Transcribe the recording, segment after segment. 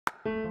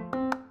Hello,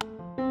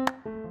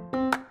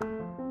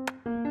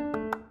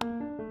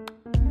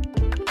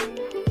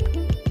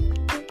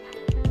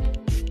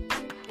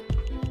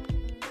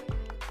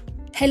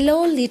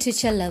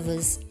 literature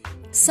lovers.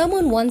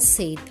 Someone once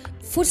said,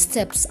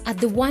 footsteps are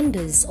the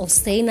wonders of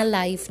staying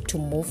alive to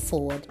move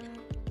forward.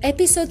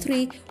 Episode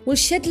 3 will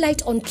shed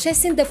light on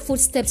tracing the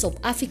footsteps of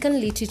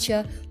African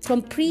literature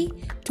from pre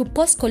to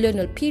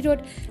post-colonial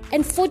period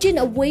and forging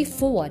a way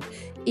forward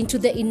into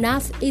the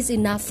enough is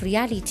enough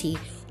reality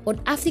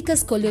on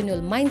Africa's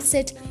colonial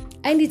mindset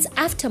and its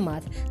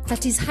aftermath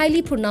that is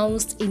highly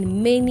pronounced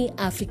in many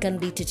African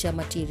literature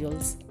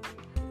materials.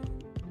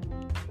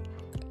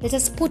 Let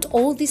us put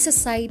all this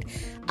aside.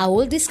 I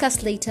will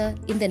discuss later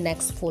in the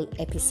next full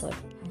episode.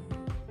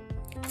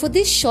 For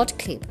this short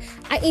clip,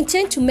 I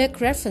intend to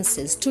make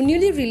references to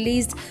newly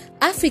released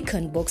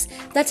African books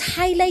that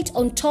highlight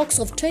on talks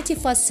of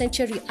 21st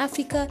century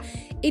Africa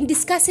in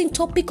discussing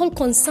topical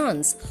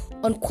concerns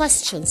on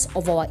questions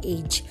of our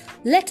age,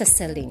 letter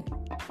selling.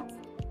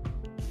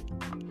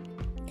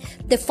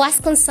 The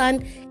first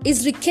concern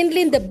is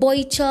rekindling the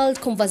boy-child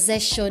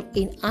conversation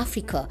in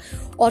Africa,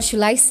 or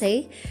should I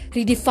say,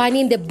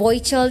 redefining the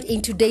boy-child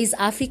in today's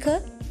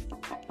Africa?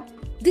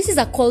 This is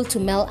a call to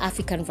male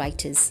African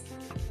writers.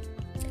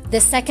 The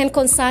second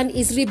concern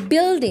is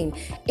rebuilding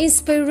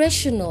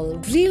inspirational,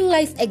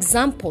 real-life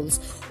examples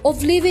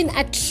of living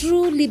a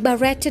true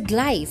liberated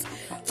life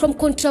from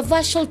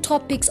controversial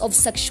topics of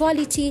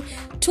sexuality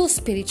to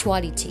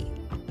spirituality.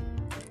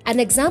 An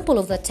example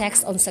of the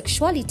text on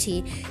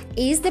sexuality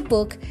is the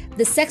book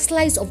The Sex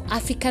Lives of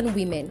African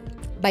Women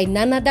by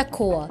Nana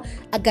Dakoa,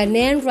 a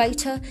Ghanaian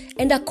writer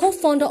and a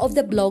co-founder of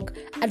the blog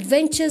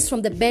Adventures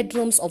from the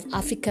Bedrooms of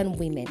African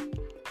Women.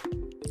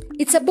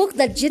 It's a book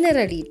that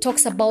generally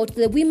talks about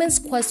the women's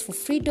quest for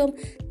freedom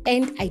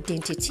and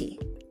identity.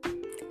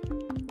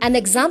 An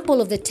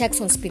example of the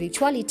text on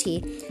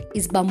spirituality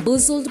is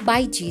Bamboozled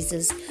by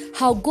Jesus,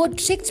 How God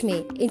Tricked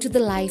Me into the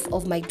Life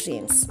of My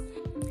Dreams.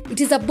 It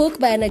is a book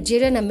by a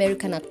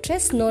Nigerian-American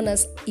actress known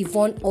as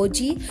Yvonne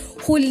Oji,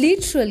 who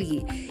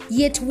literally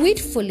yet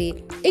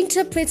witfully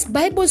interprets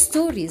Bible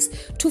stories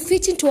to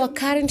fit into our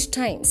current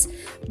times,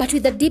 but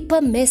with a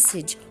deeper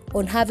message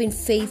on having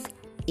faith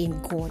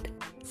in God.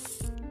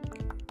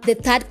 The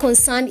third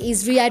concern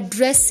is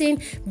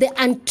readdressing the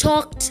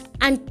untalked,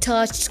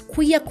 untouched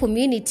queer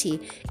community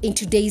in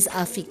today's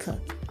Africa.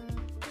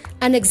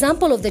 An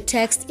example of the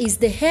text is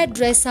The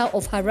Hairdresser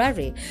of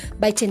Harare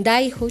by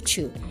Tendai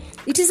Huchu.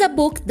 It is a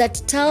book that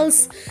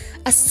tells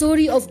a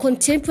story of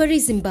contemporary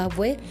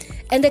Zimbabwe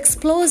and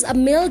explores a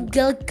male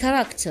girl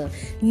character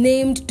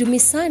named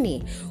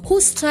Dumisani who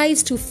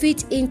strives to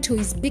fit into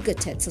his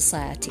bigoted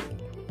society.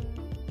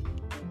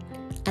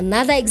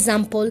 Another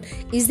example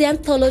is the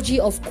anthology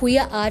of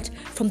queer art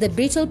from the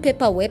Brittle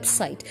Paper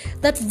website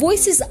that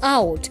voices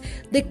out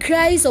the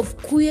cries of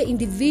queer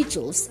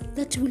individuals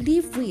that we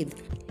live with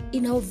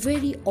in our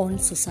very own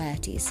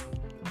societies.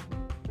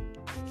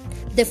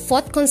 The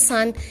fourth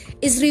concern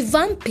is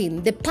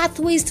revamping the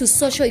pathways to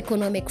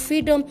socio-economic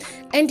freedom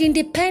and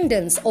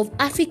independence of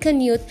African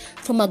youth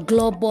from a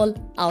global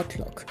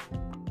outlook.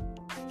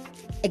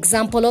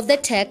 Example of the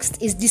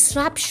text is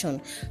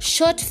Disruption,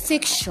 short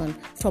fiction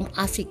from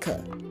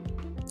Africa.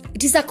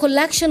 It is a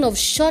collection of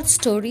short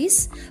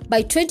stories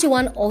by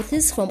 21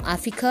 authors from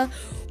Africa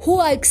who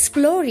are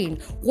exploring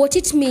what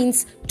it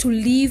means to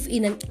live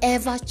in an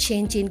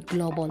ever-changing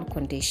global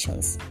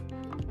conditions.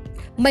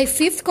 My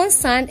fifth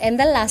concern and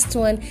the last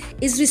one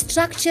is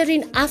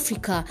restructuring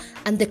Africa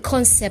and the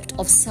concept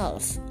of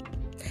self.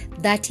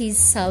 That is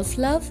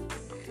self-love,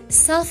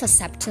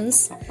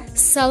 self-acceptance,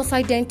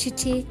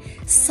 self-identity,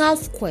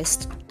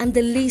 self-quest, and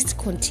the list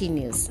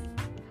continues.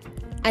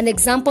 An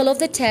example of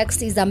the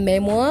text is a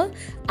memoir,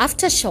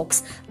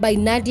 Aftershocks, by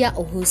Nadia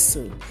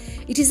Ohusu.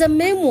 It is a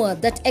memoir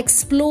that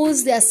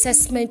explores the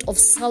assessment of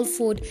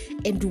selfhood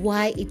and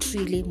why it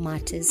really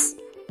matters.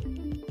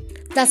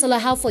 That's all I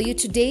have for you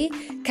today.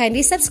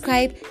 Kindly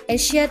subscribe and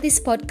share this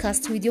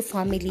podcast with your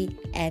family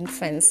and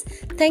friends.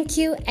 Thank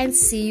you and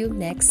see you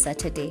next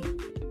Saturday.